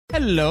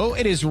Hello,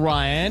 it is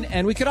Ryan,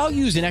 and we could all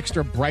use an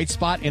extra bright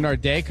spot in our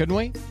day, couldn't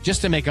we?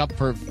 Just to make up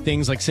for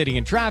things like sitting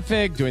in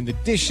traffic, doing the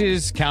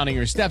dishes, counting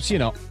your steps, you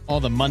know,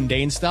 all the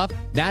mundane stuff.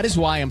 That is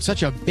why I'm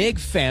such a big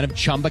fan of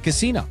Chumba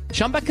Casino.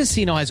 Chumba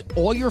Casino has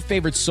all your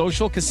favorite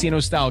social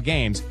casino-style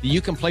games that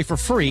you can play for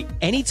free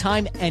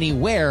anytime,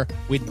 anywhere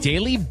with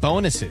daily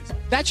bonuses.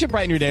 That should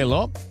brighten your day a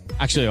little.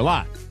 Actually, a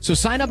lot. So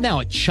sign up now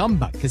at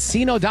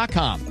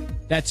ChumbaCasino.com.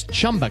 That's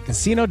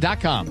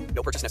ChumbaCasino.com.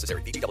 No purchase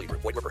necessary. VGW Group.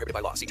 Void where prohibited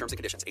by law. See terms and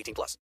conditions.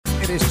 18+.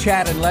 It is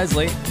Chad and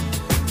Leslie.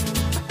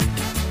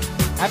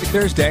 Happy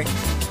Thursday.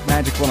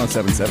 Magic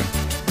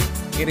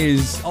 107.7. It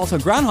is also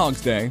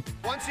Groundhog's Day.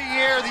 Once a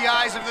year, the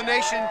eyes of the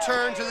nation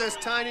turn to this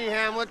tiny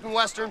hamlet in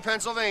western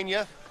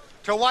Pennsylvania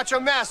to watch a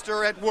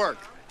master at work.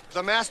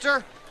 The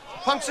master?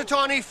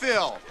 Punxsutawney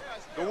Phil,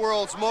 the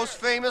world's most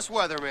famous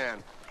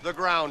weatherman, the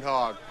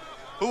Groundhog,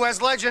 who,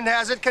 as legend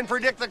has it, can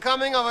predict the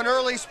coming of an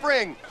early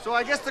spring. So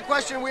I guess the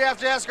question we have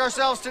to ask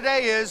ourselves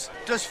today is,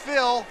 does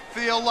Phil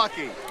feel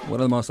lucky? One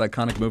of the most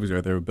iconic movies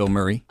right there with Bill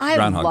Murray. I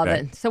Groundhog love Day.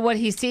 it. So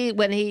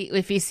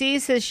if he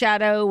sees his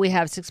shadow, we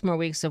have 6 more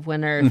weeks of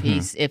winter.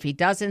 If he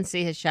doesn't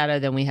see his shadow,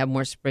 then we have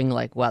more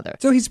spring-like weather.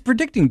 So he's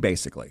predicting,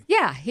 basically.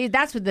 Yeah,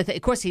 that's what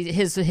of course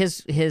his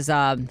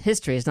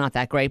history is not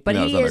that great, but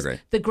No, he it's not is that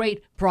great. the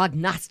great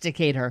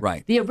prognosticator,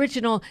 Right. The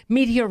original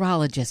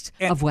meteorologist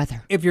of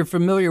weather. If you're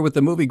familiar with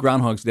the movie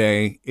Groundhog's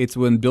Day, it's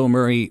when Bill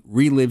Murray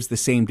relives the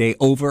same day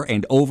over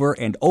and over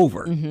and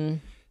over. Mm-hmm.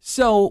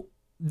 So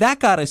that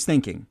got us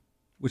thinking,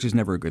 which is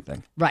never a good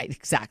thing. Right,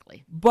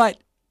 exactly.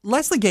 But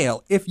Leslie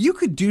Gale, if you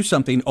could do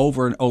something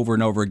over and over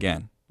and over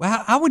again,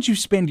 well, how would you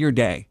spend your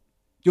day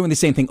doing the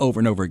same thing over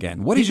and over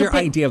again? What is your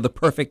idea of the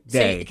perfect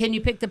day? So can you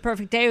pick the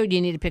perfect day, or do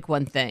you need to pick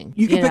one thing?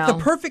 You can pick the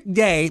perfect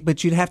day,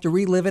 but you'd have to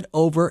relive it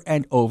over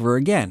and over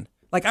again.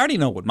 Like, I already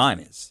know what mine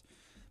is.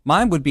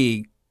 Mine would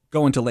be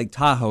going to Lake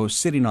Tahoe,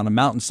 sitting on a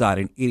mountainside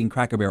and eating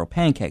Cracker Barrel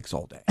pancakes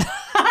all day.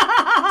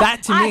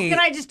 That, to me, can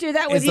I just do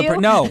that with you?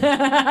 No.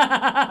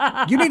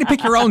 You need to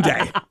pick your own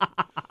day.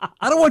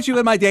 I don't want you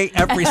in my day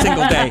every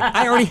single day.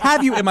 I already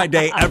have you in my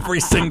day every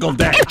single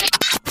day.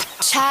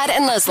 Chad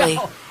and Leslie.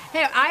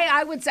 Hey,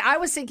 I would say I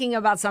was thinking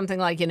about something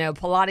like,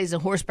 Pilates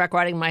and horseback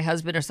riding my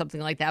husband or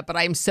something like that, but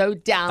I'm so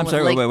down I'm with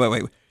sorry,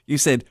 wait. You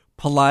said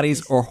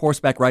Pilates or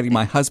horseback riding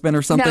my husband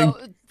or something? No,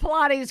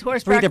 Pilates,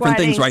 horseback 3 different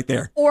riding, things right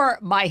there. Or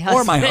my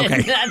husband.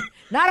 Okay.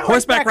 Not a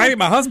horseback riding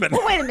my husband.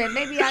 Well, wait a minute.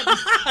 Maybe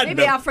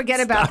I'll forget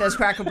about those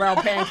Cracker Barrel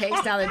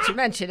pancakes now that you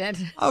mention it.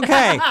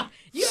 Okay.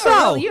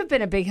 You've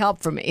been a big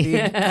help for me.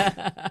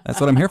 That's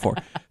what I'm here for.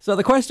 So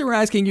the question we're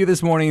asking you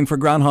this morning for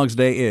Groundhog's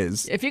Day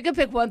is, if you could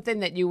pick one thing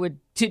that you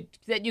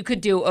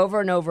could do over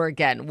and over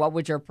again, what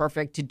would your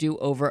perfect to do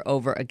over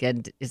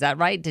again? Is that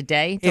right?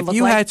 Today? If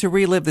you had to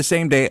relive the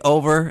same day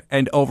over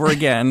and over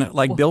again,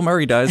 like Bill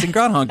Murray does in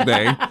Groundhog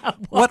Day,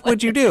 what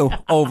would you do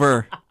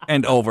over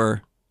and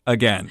over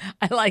again?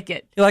 I like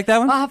it. You like that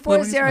one?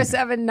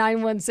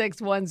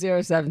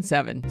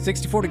 407-916-1077.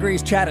 64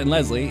 degrees, Chad and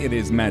Leslie. It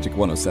is Magic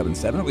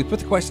 107.7. We put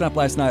the question up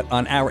last night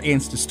on our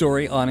Insta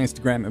story on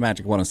Instagram at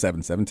Magic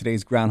 107.7.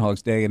 Today's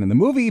Groundhog's Day, and in the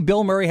movie,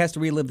 Bill Murray has to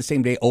relive the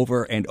same day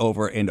over and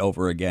over and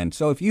over again.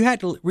 So if you had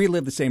to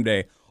relive the same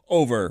day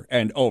over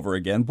and over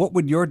again, what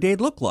would your day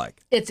look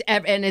like? It's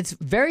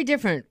very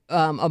different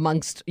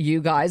amongst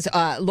you guys.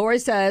 Lori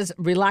says,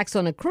 relax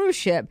on a cruise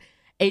ship.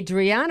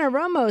 Adriana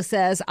Romo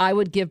says, I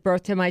would give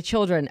birth to my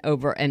children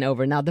over and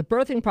over. Now, the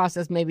birthing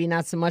process, maybe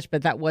not so much,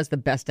 but that was the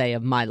best day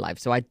of my life,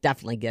 so I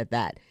definitely get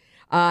that.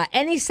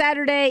 Any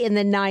Saturday in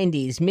the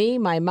 90s, me,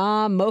 my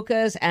mom,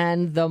 mochas,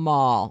 and the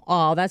mall.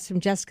 Oh, that's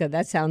from Jessica.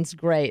 That sounds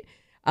great.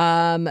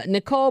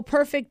 Nicole,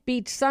 perfect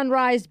beach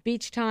sunrise,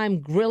 beach time,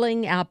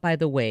 grilling out by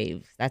the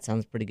waves. That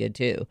sounds pretty good,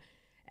 too.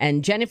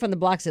 And Jenny from the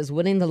block says,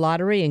 winning the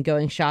lottery and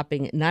going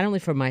shopping, not only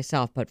for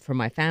myself, but for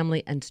my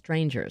family and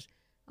strangers.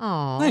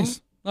 Oh,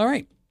 nice. All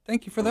right.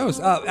 Thank you for those.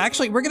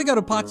 Actually, we're going to go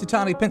to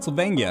Punxsutawney,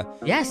 Pennsylvania.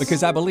 Yes.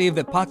 Because I believe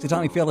that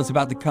Punxsutawney Phil is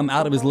about to come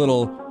out of his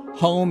little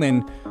home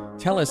and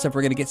tell us if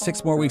we're going to get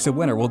 6 more weeks of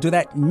winter. We'll do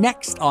that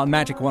next on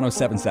Magic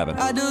 107.7.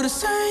 I do the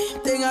same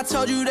thing I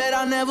told you that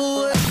I never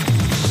would.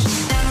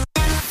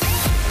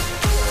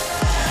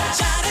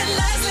 Chad and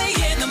Leslie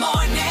in the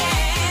morning.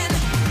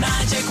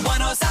 Magic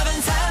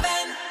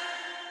 107.7.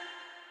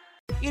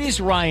 It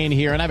is Ryan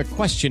here, and I have a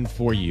question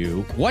for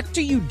you. What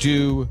do you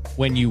do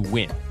when you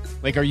win?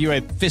 Like, are you a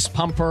fist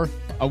pumper,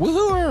 a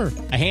woohooer,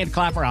 a hand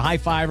clapper, a high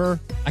fiver?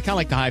 I kind of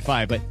like the high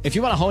five, but if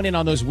you want to hone in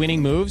on those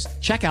winning moves,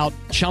 check out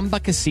Chumba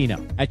Casino.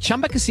 At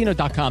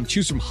ChumbaCasino.com,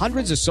 choose from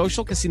hundreds of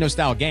social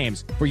casino-style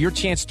games for your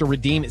chance to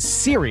redeem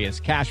serious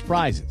cash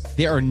prizes.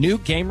 There are new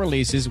game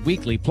releases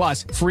weekly,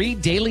 plus free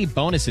daily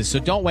bonuses, so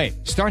don't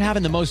wait. Start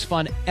having the most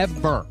fun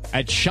ever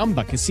at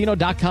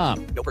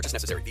ChumbaCasino.com. No purchase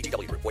necessary.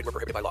 VGW Group. Void where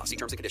prohibited by law. See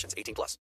terms and conditions. 18+.